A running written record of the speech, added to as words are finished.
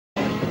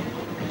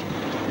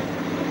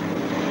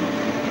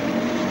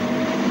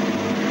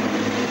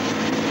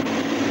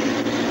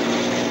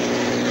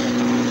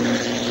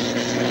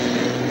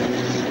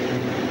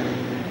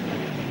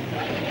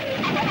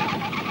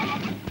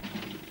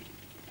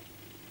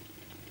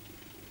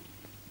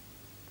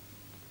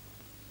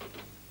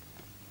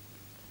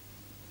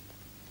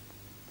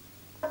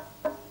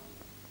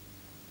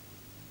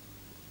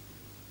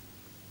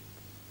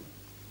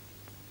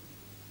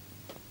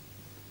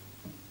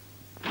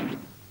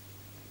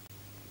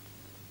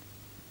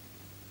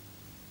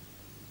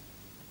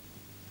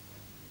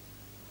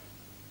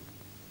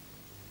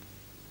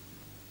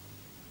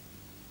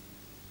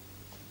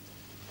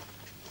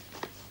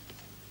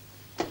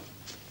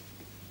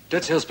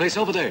That's Hill's place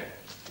over there.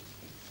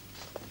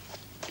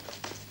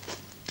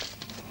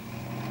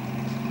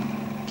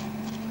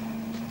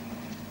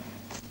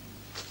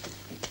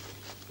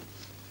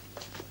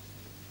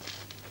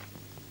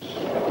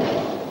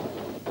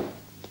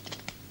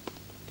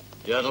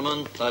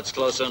 Gentlemen, that's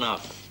close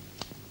enough.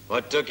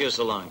 What took you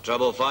so long?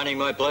 Trouble finding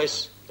my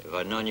place? If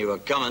I'd known you were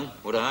coming,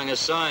 would have hung a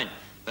sign.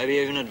 Maybe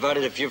even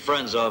invited a few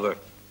friends over.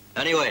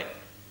 Anyway,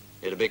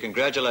 you're to be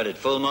congratulated.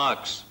 Full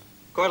marks.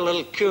 Quite a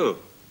little coup.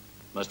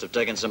 Must have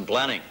taken some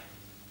planning.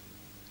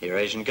 Your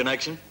Asian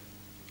connection?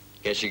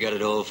 Guess you got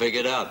it all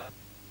figured out.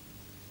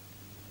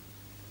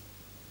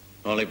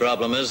 Only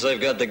problem is they've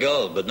got the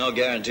gold, but no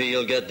guarantee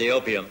you'll get the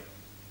opium.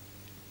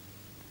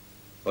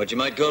 What you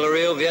might call a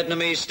real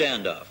Vietnamese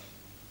standoff.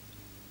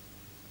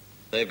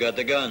 They've got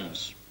the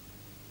guns.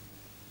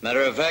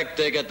 Matter of fact,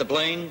 they got the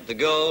plane, the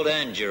gold,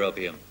 and your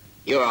opium.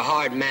 You're a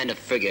hard man to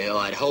figure, Hill.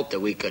 I'd hope that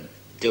we could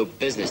do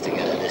business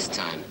together this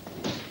time.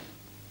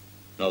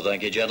 No,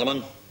 thank you,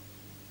 gentlemen.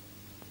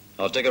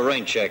 I'll take a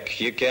rain check.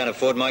 You can't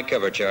afford my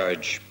cover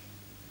charge.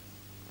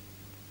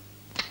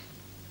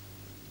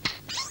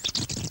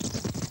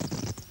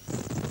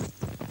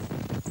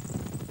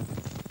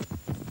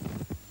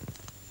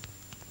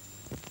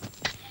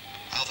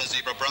 Alpha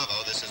Zebra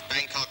Bravo, this is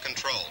Bangkok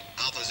Control.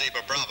 Alpha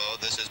Zebra Bravo,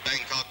 this is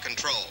Bangkok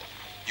Control.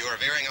 You are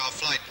veering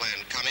off flight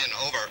plan. Come in,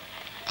 over.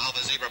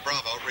 Alpha Zebra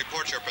Bravo,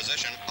 report your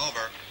position,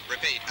 over.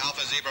 Repeat,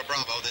 Alpha Zebra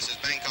Bravo, this is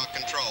Bangkok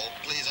Control.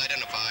 Please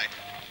identify.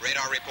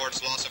 Radar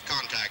reports loss of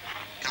contact.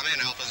 Come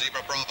in, Alpha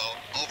Zebra Bravo,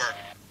 over.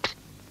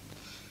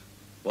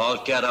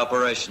 Wildcat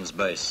Operations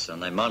Base,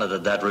 and they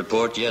monitored that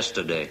report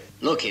yesterday.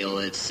 Look, Hill,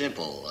 it's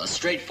simple. A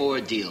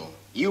straightforward deal.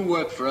 You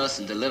work for us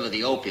and deliver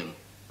the opium.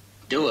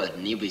 Do it,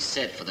 and you'll be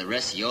set for the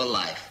rest of your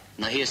life.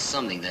 Now, here's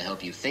something to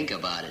help you think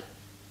about it.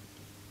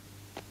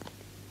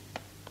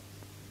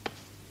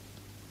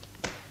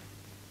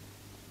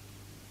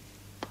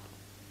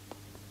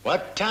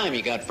 What time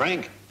you got,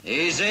 Frank?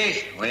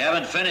 Easy. We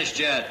haven't finished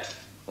yet.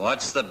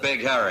 What's the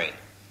big hurry?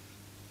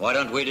 Why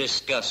don't we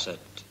discuss it?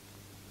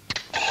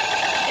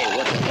 Hey,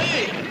 what the...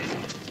 Hey!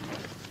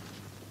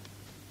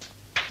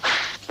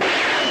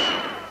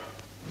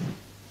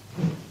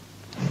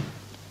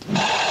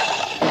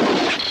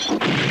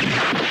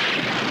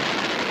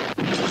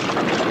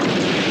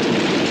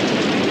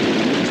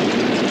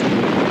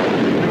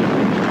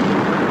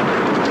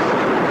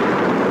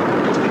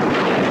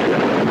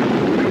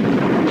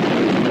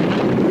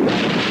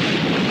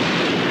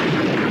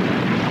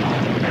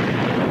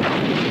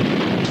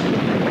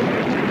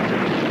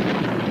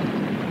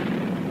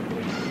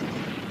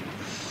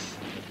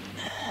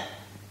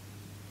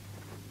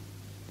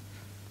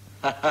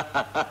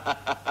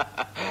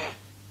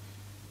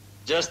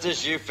 Just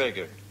as you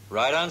figured.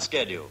 Right on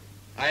schedule.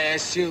 I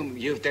assume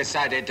you've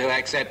decided to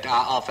accept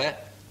our offer?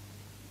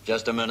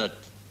 Just a minute.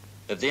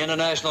 If the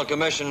International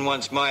Commission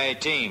wants my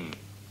team...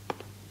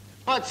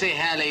 What the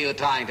hell are you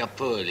trying to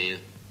pull, you?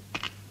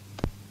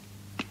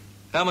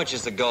 How much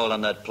is the gold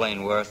on that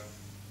plane worth?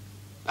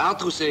 Hard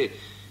to say.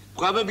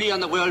 Probably on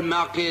the world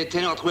market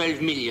 10 or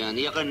 12 million.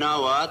 Here and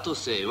now, hard to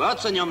say.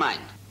 What's on your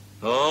mind?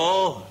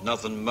 Oh,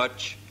 nothing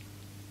much.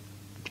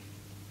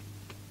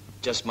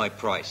 Just my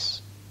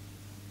price.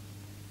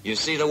 You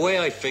see, the way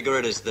I figure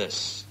it is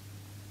this.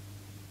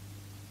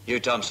 You,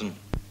 Thompson,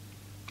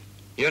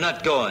 you're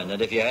not going,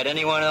 and if you had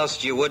anyone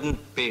else, you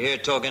wouldn't be here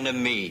talking to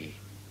me.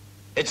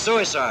 It's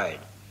suicide.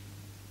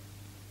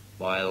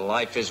 My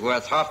life is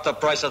worth half the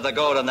price of the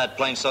gold on that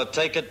plane, so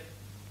take it,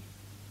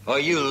 or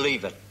you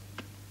leave it.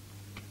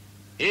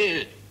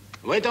 Here,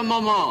 wait a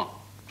moment.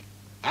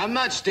 How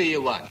much do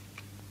you want?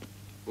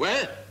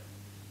 Well?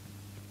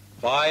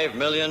 $5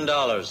 million.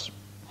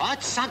 What,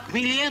 $5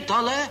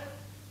 million?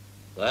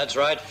 That's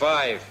right,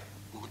 5.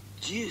 Mon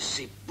Dieu,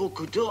 c'est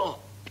beaucoup d'or.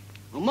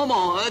 Un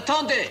moment,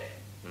 attendez.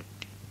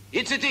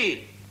 It's a deal.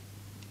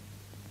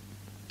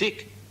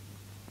 Dick.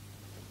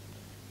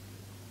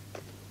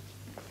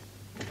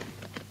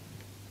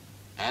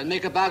 I'll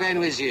make a bargain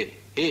with you.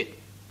 Here.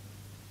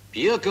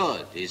 Pure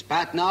gold is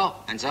part now,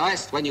 and the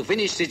rest when you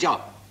finish the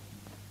job.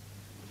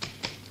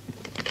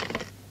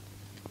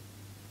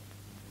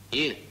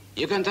 Here,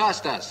 you can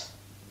trust us.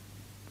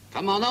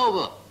 Come on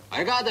over.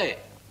 Regardez.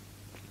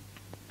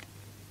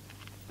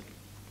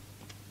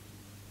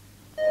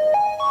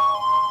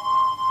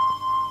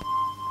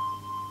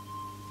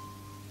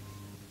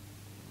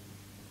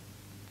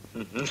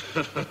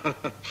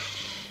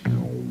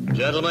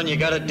 Gentlemen, you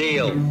got a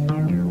deal.